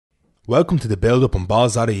Welcome to the Buildup on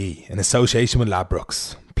Balls.ie in association with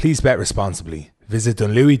Ladbrokes. Please bet responsibly. Visit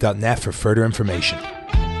dunlewy.net for further information. It's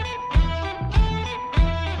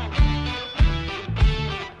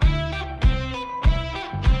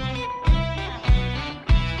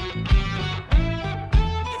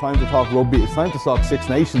time to talk rugby. It's time to talk Six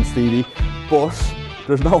Nations, Stevie, but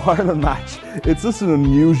there's no Ireland match. It's just an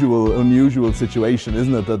unusual situation,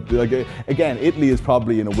 isn't it? That, like, again, Italy is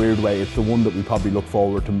probably, in a weird way, it's the one that we probably look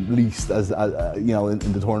forward to least as you know, in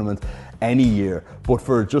the tournament any year. But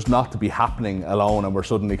for it just not to be happening alone, and we're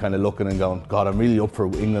suddenly kind of looking and going, God, I'm really up for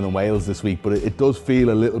England and Wales this week. But it does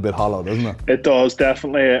feel a little bit hollow, doesn't it? It does,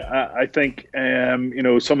 definitely. I think you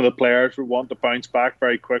know, some of the players would want to bounce back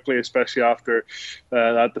very quickly, especially after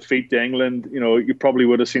that defeat to England. You know, you probably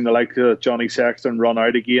would have seen the likes of Johnny Sexton run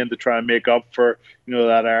out again to try and make up for, you know,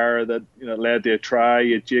 that error that, you know, led to a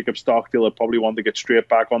try. Jacob Stockdale would probably want to get straight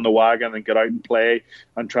back on the wagon and get out and play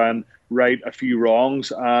and try and right a few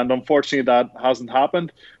wrongs, and unfortunately that hasn't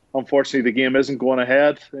happened. Unfortunately, the game isn't going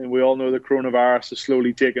ahead, and we all know the coronavirus is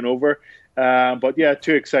slowly taking over. But yeah,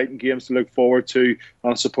 two exciting games to look forward to.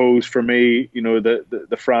 And I suppose for me, you know,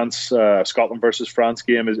 the France Scotland versus France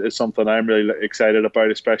game is something I'm really excited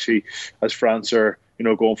about, especially as France are, you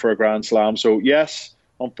know, going for a Grand Slam. So yes,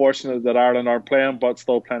 unfortunate that Ireland aren't playing, but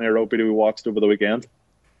still plenty of rugby to be watched over the weekend.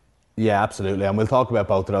 Yeah, absolutely. And we'll talk about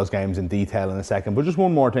both of those games in detail in a second. But just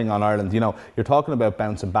one more thing on Ireland. You know, you're talking about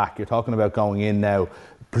bouncing back. You're talking about going in now,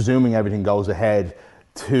 presuming everything goes ahead,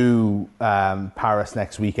 to Paris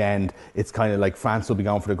next weekend. It's kind of like France will be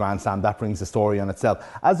going for the Grand Slam. That brings the story on itself.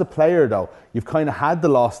 As a player, though, you've kind of had the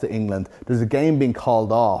loss to England. There's a game being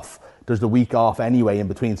called off. There's the week off anyway in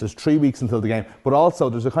between, so there's 3 weeks until the game. But also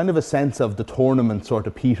there's a kind of a sense of the tournament sort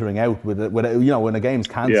of petering out with it, you know, when a game's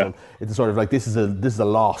cancelled. Yeah. It's sort of like this is a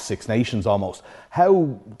lost Six Nations almost.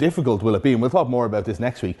 How difficult will it be? And we'll talk more about this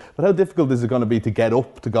next week. But how difficult is it going to be to get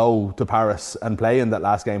up to go to Paris and play in that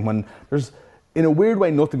last game when there's, in a weird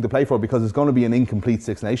way, nothing to play for because it's going to be an incomplete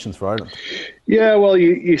Six Nations for Ireland? Yeah, well,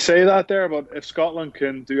 you say that there, but if Scotland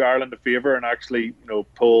can do Ireland a favour and actually, you know,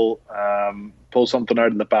 pull something out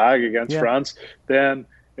of the bag against France, then,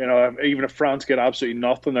 you know, even if France get absolutely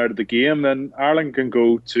nothing out of the game, then Ireland can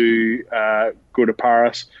go to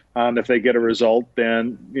Paris, and if they get a result,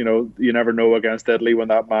 then, you know, you never know against Italy when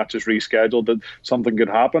that match is rescheduled that something could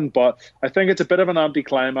happen. But I think it's a bit of an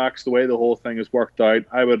anticlimax the way the whole thing is worked out.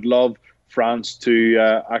 I would love France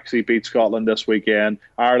to actually beat Scotland this weekend,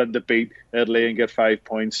 Ireland to beat Italy and get 5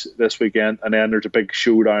 points this weekend, and then there's a big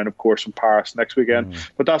showdown, of course, in Paris next weekend.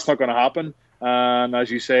 But that's not going to happen. And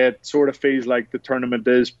as you say, it sort of feels like the tournament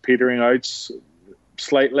is petering out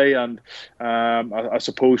slightly, and I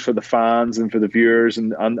suppose for the fans and for the viewers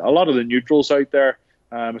and a lot of the neutrals out there,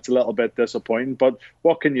 it's a little bit disappointing. But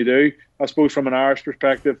what can you do? I suppose from an Irish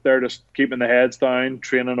perspective, they're just keeping the heads down,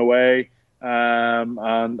 training away,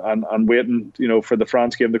 and waiting, you know, for the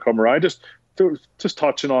France game to come around. Just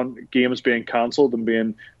touching on games being cancelled and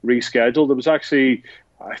being rescheduled. It was actually,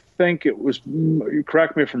 I think it was,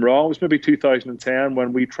 correct me if I'm wrong, it was maybe 2010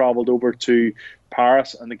 when we travelled over to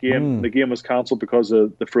Paris and the game was cancelled because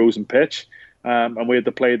of the frozen pitch, and we had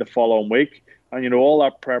to play the following week. And, you know, all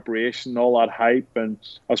that preparation, all that hype, and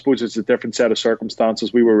I suppose it's a different set of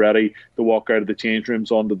circumstances. We were ready to walk out of the change rooms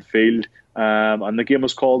onto the field, and the game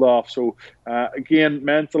was called off. So, again,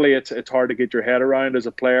 mentally, it's hard to get your head around as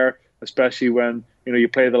a player, especially when, you know, you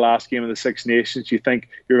play the last game of the Six Nations. You think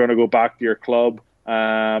you're going to go back to your club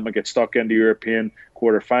and get stuck into European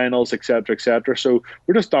quarterfinals, etc., etc. So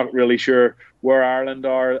we're just not really sure where Ireland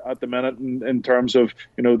are at the minute in terms of,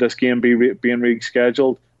 you know, this game being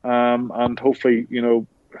rescheduled. And hopefully, you know,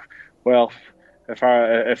 well,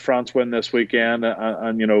 if France win this weekend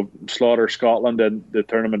and you know, slaughter Scotland, then the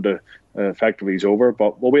tournament effectively is over.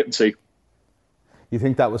 But we'll wait and see. You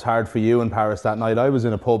think that was hard for you in Paris that night? I was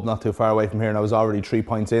in a pub not too far away from here, and I was already 3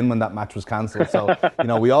 points in when that match was cancelled. So, you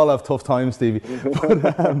know, we all have tough times, Stevie.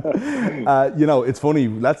 But, you know, it's funny.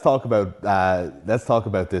 Let's talk about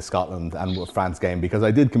this Scotland and France game, because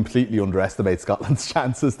I did completely underestimate Scotland's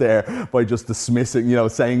chances there by just dismissing, you know,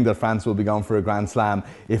 saying that France will be going for a Grand Slam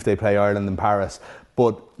if they play Ireland in Paris.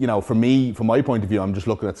 But, you know, for me, from my point of view, I'm just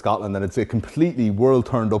looking at Scotland, and it's a completely world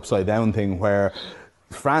turned upside down thing where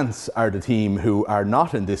France are the team who are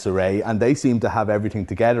not in disarray, and they seem to have everything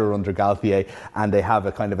together under Galthié, and they have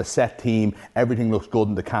a kind of a set team. Everything looks good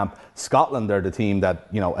in the camp. Scotland are the team that,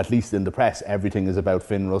 you know, at least in the press, everything is about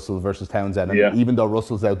Finn Russell versus Townsend. And even though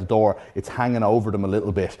Russell's out the door, it's hanging over them a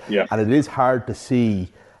little bit. And it is hard to see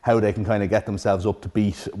how they can kind of get themselves up to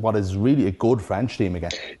beat what is really a good French team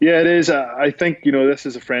again. Yeah, it is. I think, you know, this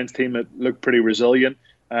is a French team that looked pretty resilient.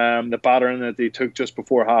 The battering that they took just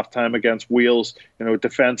before halftime against Wales,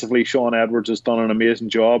 defensively, Sean Edwards has done an amazing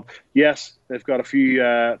job. Yes, they've got a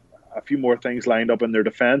few more things lined up in their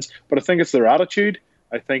defence, but I think it's their attitude.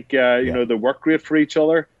 I think they work great for each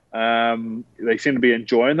other. They seem to be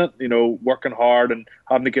enjoying it, working hard and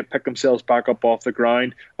having to pick themselves back up off the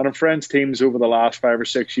ground. And in French teams over the last 5 or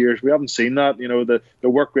 6 years, we haven't seen that. The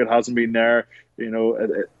work rate hasn't been there.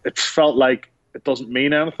 It's felt like it doesn't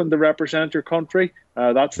mean anything to represent your country.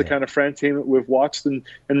 That's the kind of French team that we've watched in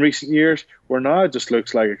recent years, where now it just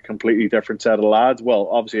looks like a completely different set of lads. Well,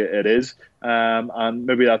 obviously it is, and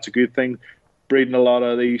maybe that's a good thing, breeding a lot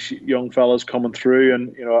of these young fellas coming through.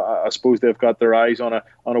 And I suppose they've got their eyes on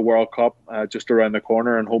a World Cup just around the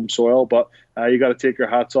corner on home soil. But you got to take your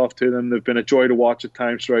hats off to them. They've been a joy to watch at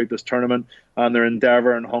times throughout this tournament, and their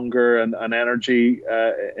endeavour and hunger and energy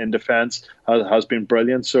in defence has been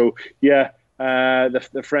brilliant. So yeah.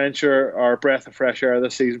 The French are a breath of fresh air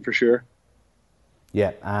this season for sure.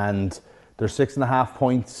 Yeah, and they're 6.5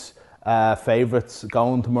 points favourites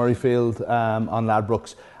going to Murrayfield on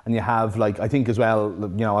Ladbrokes. And you have, I think as well,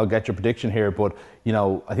 I'll get your prediction here, but,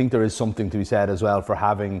 I think there is something to be said as well for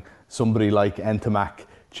having somebody like Ntamak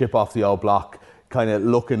chip off the old block, kind of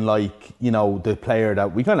looking like, the player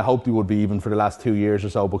that we kind of hoped he would be even for the last 2 years or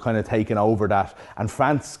so, but kind of taking over that. And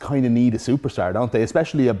France kind of need a superstar, don't they?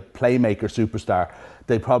 Especially a playmaker superstar.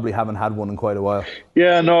 They probably haven't had one in quite a while.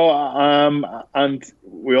 Yeah, no, and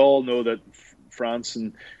we all know that France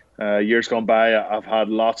in years gone by have had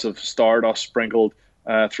lots of stardust sprinkled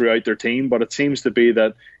throughout their team, but it seems to be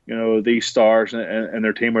that these stars in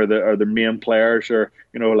their team are the main players, or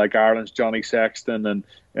like Ireland's Johnny Sexton and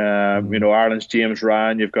Ireland's James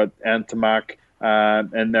Ryan. You've got Ntamak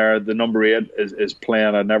in there. The number 8 is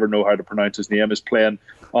playing. I never know how to pronounce his name. Is playing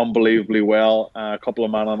unbelievably well. A couple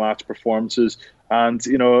of man of the match performances, and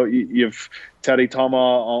you've Teddy Thomas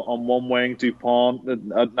on one wing, Dupont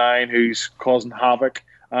at 9, who's causing havoc.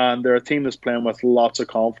 And they're a team that's playing with lots of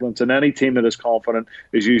confidence, and any team that is confident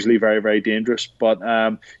is usually very, very dangerous. But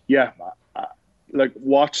like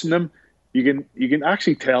watching them, you can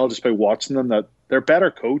actually tell just by watching them that they're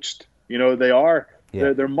better coached. They are.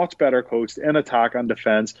 Yeah. They're much better coached in attack and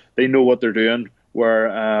defence. They know what they're doing. Where,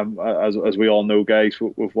 as we all know, guys,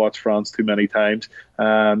 we've watched France too many times.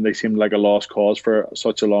 They seem like a lost cause for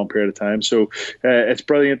such a long period of time. So it's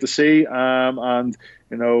brilliant to see. And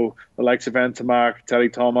the likes of Ntamak, Teddy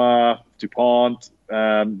Thomas, Dupont,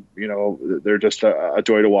 they're just a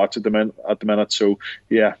joy to watch at the minute. So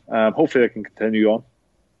yeah, hopefully they can continue on.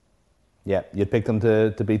 Yeah, you'd pick them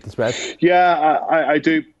to beat the spread. Yeah, I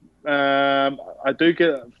do. I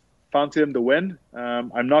do fancy them to win.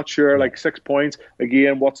 I'm not sure, 6 points.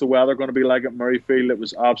 Again, what's the weather going to be like at Murrayfield? It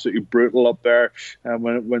was absolutely brutal up there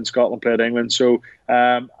when Scotland played England. So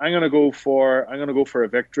I'm going to go for a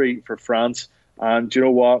victory for France. And do you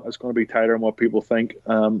know what? It's going to be tighter than what people think,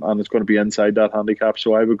 and it's going to be inside that handicap.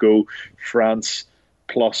 So I would go France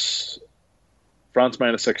minus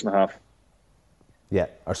 6.5. Yeah,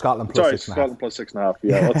 or Scotland plus 6.5. Scotland plus 6.5.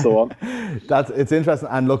 Yeah, that's the one. It's interesting.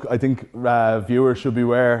 And look, I think viewers should be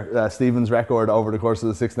aware Stephen's record over the course of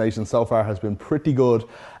the Six Nations so far has been pretty good.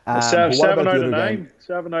 7 out of 9.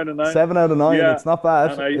 7 out of 9. 7 out of 9. Yeah. It's not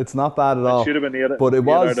bad. It's not bad at all. It should have been 8. But it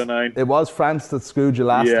was, 8 out of 9. It was France that screwed you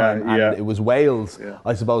last time, and it was Wales,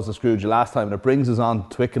 I suppose, that screwed you last time. And it brings us on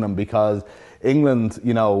to Twickenham, because England,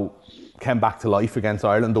 came back to life against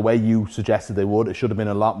Ireland the way you suggested they would. It should have been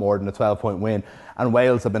a lot more than a 12-point win. And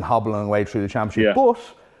Wales have been hobbling away through the championship. Yeah. But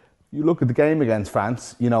you look at the game against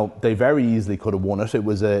France, they very easily could have won it. It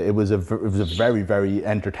was a very, very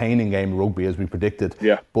entertaining game of rugby, as we predicted.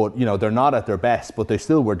 Yeah. But, they're not at their best, but they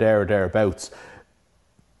still were there or thereabouts.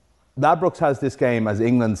 Ladbrokes has this game as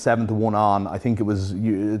England 7-1 on. I think it was a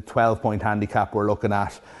 12-point handicap we're looking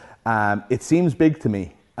at. It seems big to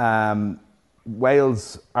me.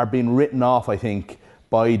 Wales are being written off, I think,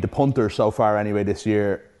 by the punters so far anyway this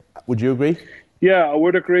year. Would you agree? Yeah, I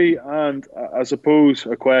would agree. And I suppose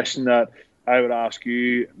a question that I would ask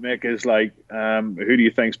you, Mick, is who do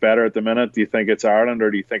you think's better at the minute? Do you think it's Ireland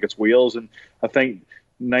or do you think it's Wales? And I think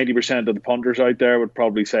 90% of the punters out there would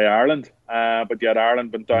probably say Ireland. But yet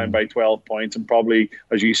Ireland been down by 12 points and probably,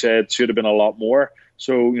 as you said, should have been a lot more.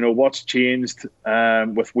 So, what's changed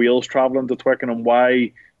with Wales travelling to Twickenham?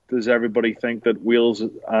 Why does everybody think that Wales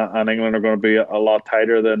and England are going to be a lot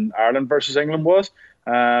tighter than Ireland versus England was?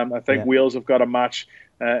 I think Wales have got to match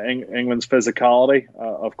England's physicality,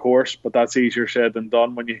 of course, but that's easier said than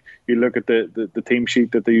done when you look at the team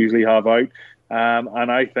sheet that they usually have out.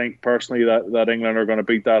 And I think personally that England are going to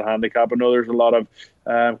beat that handicap. I know there's a lot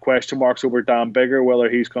of question marks over Dan Biggar, whether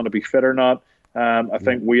he's going to be fit or not. I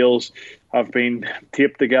think Wales have been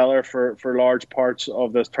taped together for large parts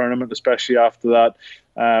of this tournament, especially after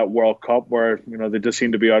that World Cup, where they just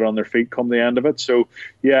seem to be out on their feet come the end of it. So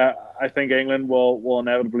yeah, I think England will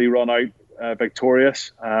inevitably run out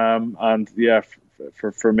victorious. And yeah,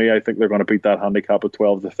 for me, I think they're going to beat that handicap of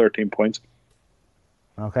 12 to 13 points.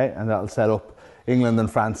 Okay, and that'll set up England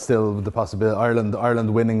and France still with the possibility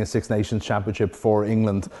Ireland winning a Six Nations Championship for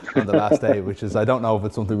England on the last day, which is, I don't know if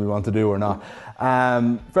it's something we want to do or not.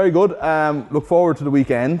 Very good. Look forward to the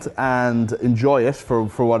weekend and enjoy it for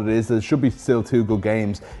what it is. There should be still 2 good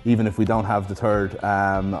games, even if we don't have the third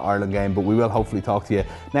Ireland game, but we will hopefully talk to you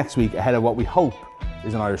next week ahead of what we hope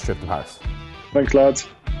is an Irish trip to Paris. Thanks, lads.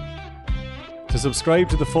 To subscribe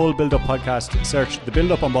to the full Build-Up podcast, search the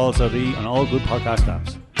Build-Up on Balls.ie on all good podcast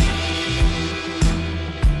apps.